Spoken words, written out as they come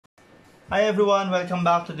Hi everyone, welcome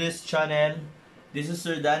back to this channel. This is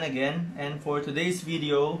Sir Dan again, and for today's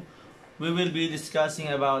video, we will be discussing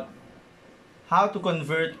about how to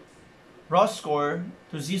convert raw score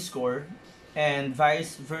to z-score and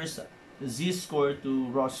vice versa, z-score to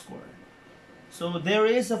raw score. So there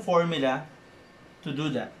is a formula to do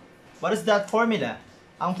that. What is that formula?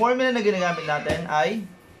 Ang formula na ginagamit natin ay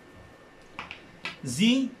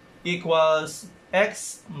z equals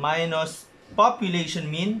x minus population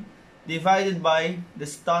mean divided by the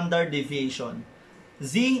standard deviation.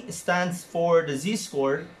 Z stands for the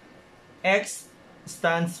z-score, x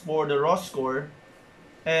stands for the raw score,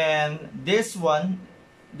 and this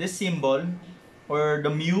symbol or the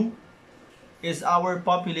mu is our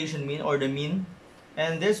population mean or the mean,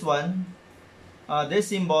 and this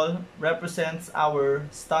symbol represents our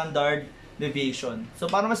standard deviation. So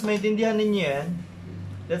para mas maintindihan ninyo yan,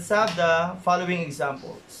 let's have the following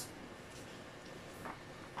examples.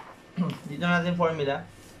 Dito natin formula.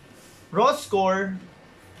 Raw score,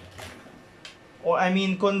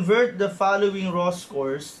 convert the following raw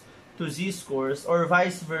scores to z-scores or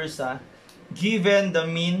vice versa given the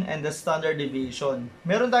mean and the standard deviation.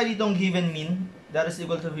 Meron tayo ditong given mean that is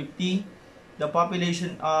equal to 50. The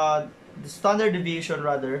standard deviation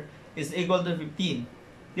rather is equal to 15.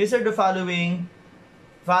 These are the following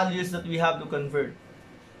values that we have to convert.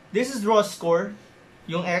 This is raw score,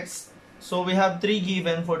 yung x. So we have 3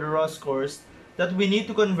 given for the raw scores that we need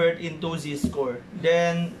to convert into z-score.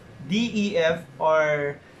 Then D, E, F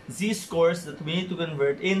are z-scores that we need to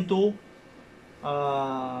convert into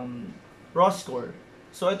raw score.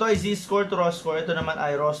 So ito ay z-score to raw score. Ito naman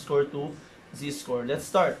ay raw score to z-score. Let's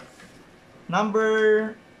start.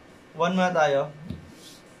 Number 1 muna tayo.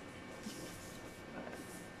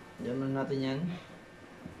 Diyan muna natin yan.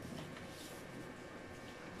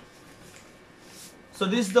 So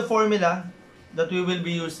this is the formula that we will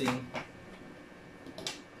be using.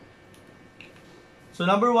 So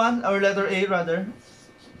number 1, our letter A rather,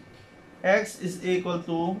 x is equal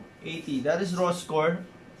to 80. That is raw score.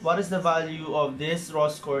 What is the value of this raw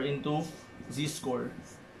score into z-score?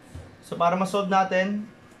 So para ma-solve natin,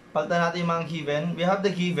 palitan natin yung mga given. We have the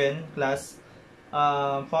given class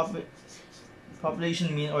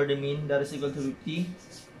population mean or the mean that is equal to 50.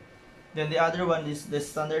 Then the other one is the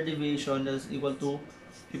standard deviation that is equal to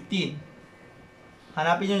 15.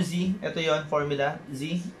 Hanapin yung z. Ito yon formula.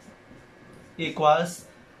 Z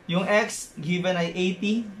equals yung x given ay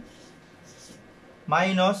 80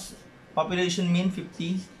 minus population mean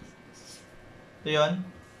 50. Ito yon.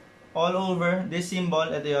 All over this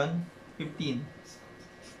symbol, ito yon, 15.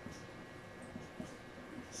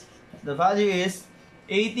 The value is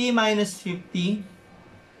 80 minus 50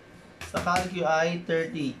 sa calcu ay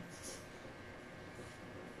 30.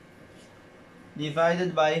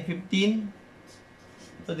 Divided by 15.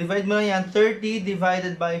 So divide mo lang yan, 30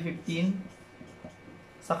 divided by 15.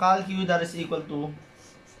 Sa calcu, that is equal to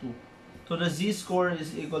 2. So the z-score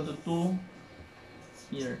is equal to 2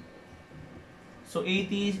 here. So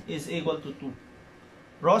 80 is equal to 2.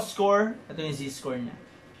 Raw score, ito yung z-score niya.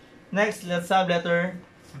 Next, let's have letter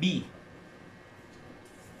B.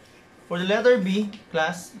 For the letter B,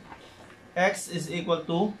 class, x is equal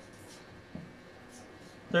to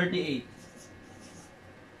 38.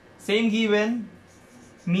 Same given,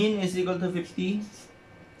 mean is equal to 50,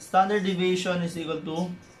 standard deviation is equal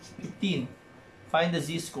to 15. Find the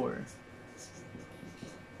z-score.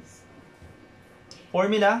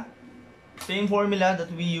 Formula, same formula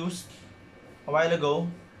that we used a while ago.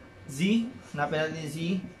 Z, hanapin natin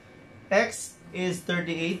z. X is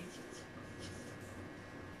 38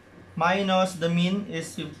 minus the mean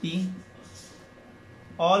is 50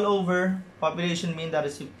 all over population mean that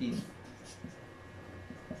is 15.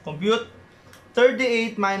 Compute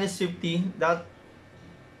 38 minus 50, that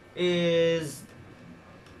is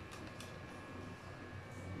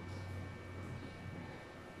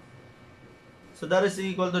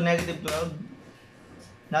equal to negative 12.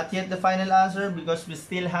 Not yet the final answer because we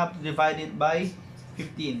still have to divide it by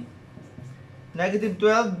 15. Negative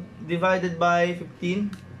 12 divided by 15.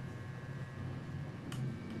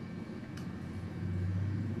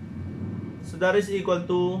 So that is equal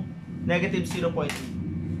to negative 0.8.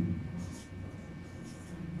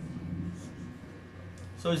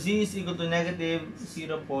 So z is equal to negative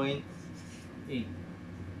 0.8.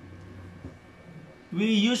 We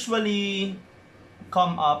usually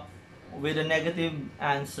come up with a negative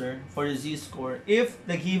answer for the z-score if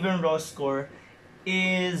the given raw score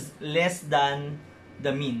is less than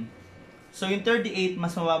the mean. So in 38,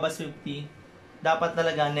 mas mababa sa 50, dapat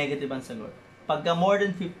talaga negative ang sagot. Pagka more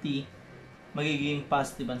than 50, magiging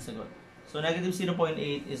positive ang sagot. So negative 0.8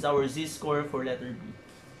 is our z-score for letter B.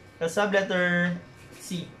 Let's have letter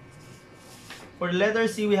C. For the letter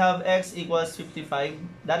C, we have x equals 55.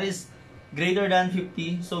 That is greater than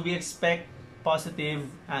 50. So we expect positive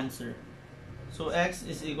answer. So x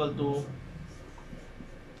is equal to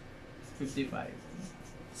 55.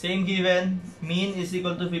 Same given, mean is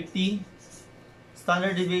equal to 50.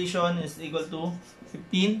 Standard deviation is equal to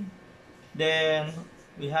 15. Then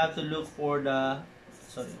we have to look for the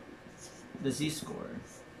z-score.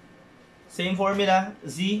 Same formula,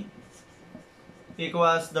 z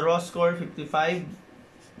equals the raw score 55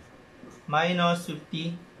 minus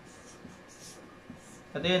 50.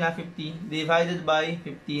 Ito yun 50 divided by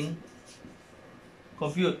 15.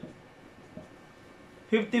 Compute.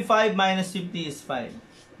 55 minus 50 is 5.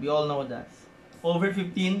 We all know that. Over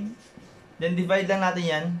 15. Then divide lang natin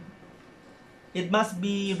yan. It must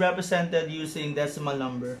be represented using decimal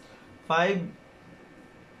number. 5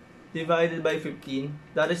 divided by 15.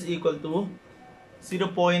 That is equal to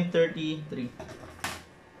 0.33.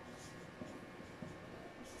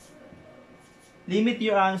 Limit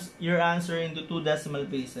your answer into 2 decimal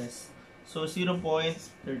places. So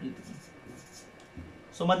 0.33.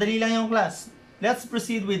 So madali lang yung class. Let's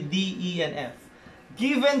proceed with D, E, and F.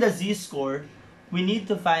 Given the z-score, we need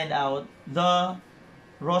to find out the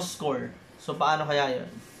raw score. So paano kaya yun?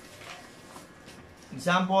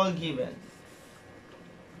 Example given.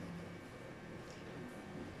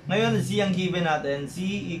 Ngayon, z ang given natin. Z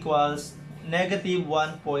equals negative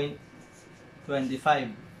 1.25.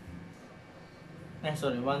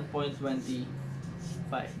 1.25.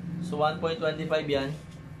 So 1.25 yan.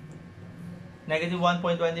 Negative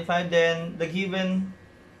 1.25. Then the given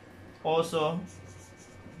also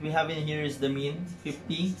we have in here is the mean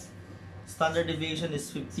 50. Standard deviation is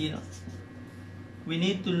 15. We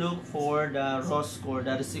need to look for the raw score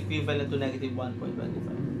that is equivalent to negative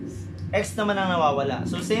 1.25. X naman ang nawawala.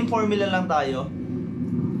 So same formula lang tayo.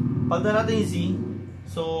 Pagda natin yung z,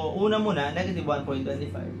 so una muna negative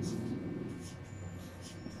 1.25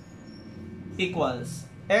 equals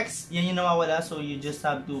x, yan yung nawawala, so you just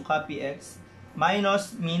have to copy x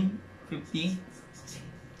minus mean 50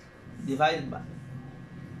 divided by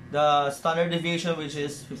the standard deviation, which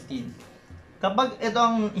is 15. Kapag ito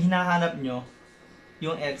ang hinahanap nyo,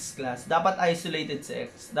 yung x class, dapat isolated si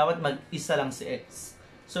x. Dapat mag-isa lang si x.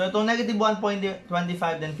 So itong negative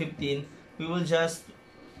 1.25 then 15, we will just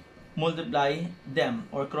multiply them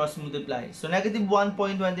or cross multiply. So negative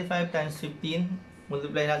 1.25 times 15,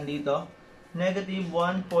 multiply natin dito. Negative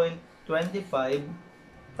 1.25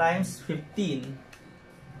 times 15.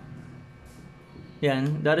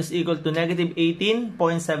 Yan, that is equal to negative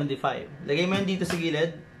 18.75. Lagay mo yun dito sa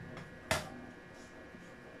gilid.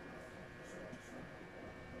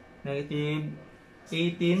 Negative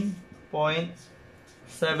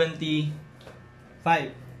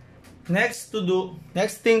 18.75. Next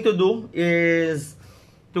thing to do is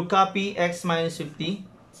to copy x minus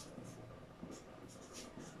 50.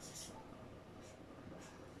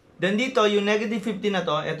 Then dito, yung negative 50 na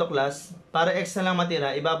to, ito class, para x na lang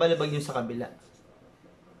matira, ibabalibag nyo sa kabila.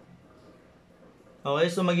 Okay,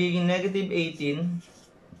 so magiging negative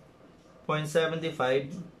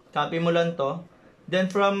 18.75. Copy mo lang to. Then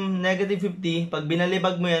from negative 50, pag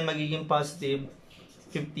binalibag mo yan, magiging positive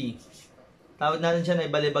 50. Tawag natin siya na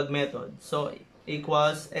ibalibag method. So,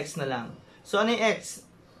 equals x na lang. So, ano yung x?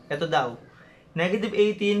 Ito daw. Negative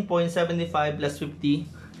 18.75 plus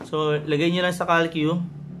 50. So, lagay nyo lang sa calcu.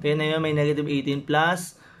 Kaya na yun, may negative 18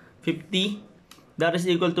 plus 50. That is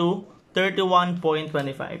equal to 31.25.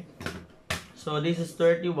 So, this is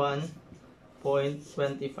 31.25.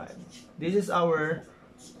 This is our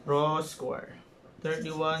raw score.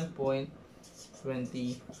 31.25.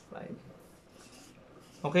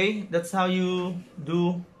 Okay, that's how you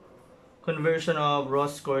do conversion of raw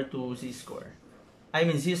score to z-score. I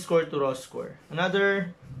mean z-score to raw score.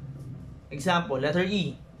 Another example, letter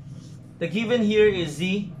E. The given here is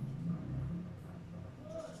z.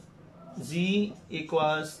 Z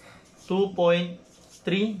equals 2.3.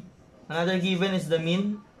 Another given is the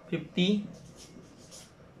mean, 50.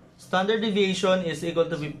 Standard deviation is equal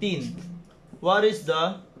to 15. What is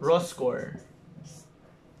the raw score?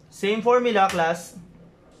 Same formula, class.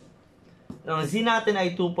 Ang z natin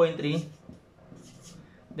ay 2.3.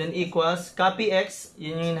 Then equals, copy x,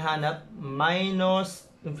 yun yung hinahanap, minus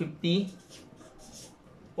yung 50.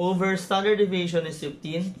 Over standard deviation is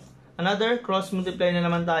 15. Another, cross multiply na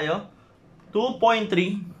naman tayo.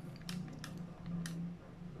 2.3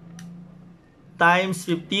 times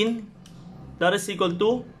 15. That is equal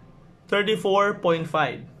to 34.5.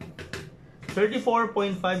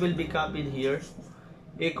 34.5 will be copied here.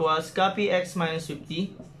 Equals, copy x minus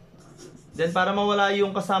 50. Then para mawala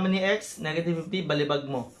yung kasama ni x, negative 50, balibag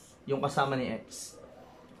mo. yung kasama ni x.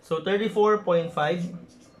 So 34.5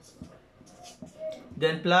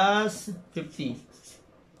 then plus 50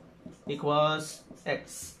 equals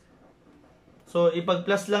x. So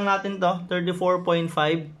ipag-plus lang natin to, 34.5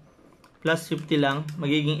 plus 50 lang,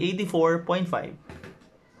 magiging 84.5.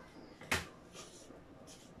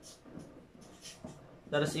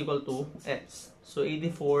 That is equal to x. So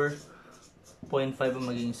 84.5 ang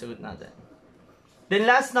magiging sagot natin. Then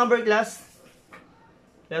last number class,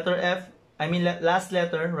 letter F, last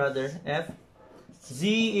letter rather, F,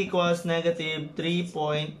 z equals negative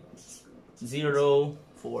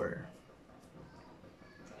 3.04.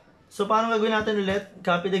 So paano gagawin natin ulit?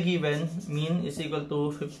 Copy the given, mean is equal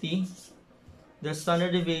to 50. The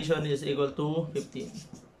standard deviation is equal to 15.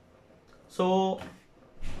 So,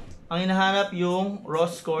 ang hinahanap yung raw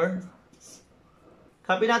score.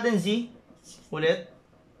 Copy natin z ulit.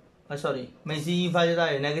 May z value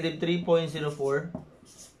tayo, negative 3.04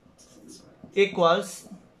 equals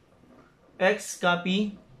x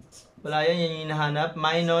copy, wala yan yung hinahanap,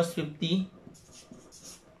 minus 50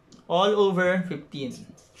 all over 15.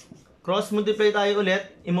 Cross multiply tayo ulit,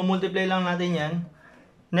 i-multiply lang natin yan.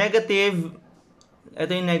 Negative,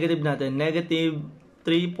 ito yung negative natin, negative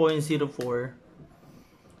 3.04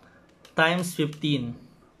 times 15.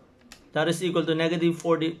 That is equal to negative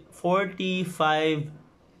 45.6.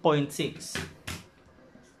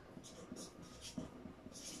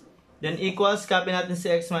 Then equals, copy natin si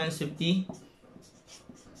x minus 50.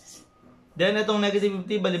 Then itong negative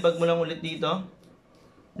 50, balipag mo lang ulit dito.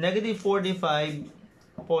 Negative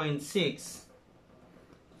 45.6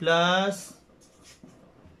 plus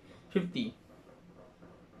 50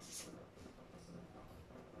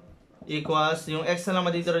 equals, yung x na lang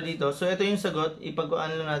matitira dito. So ito yung sagot,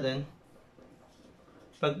 ipag-ano lang natin.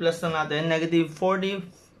 Pag-plus lang natin, negative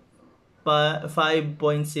 45.6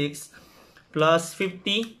 plus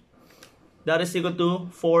 50, that is equal to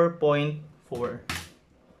 4.4.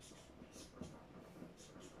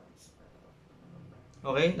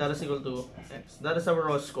 Okay, that is equal to x. That is our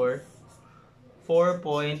raw score,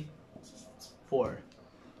 4.4.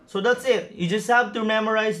 So that's it. You just have to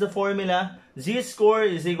memorize the formula. Z-score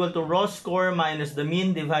is equal to raw score minus the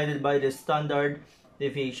mean divided by the standard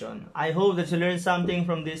deviation. I hope that you learned something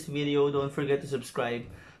from this video. Don't forget to subscribe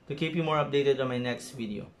to keep you more updated on my next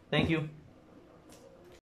video. Thank you.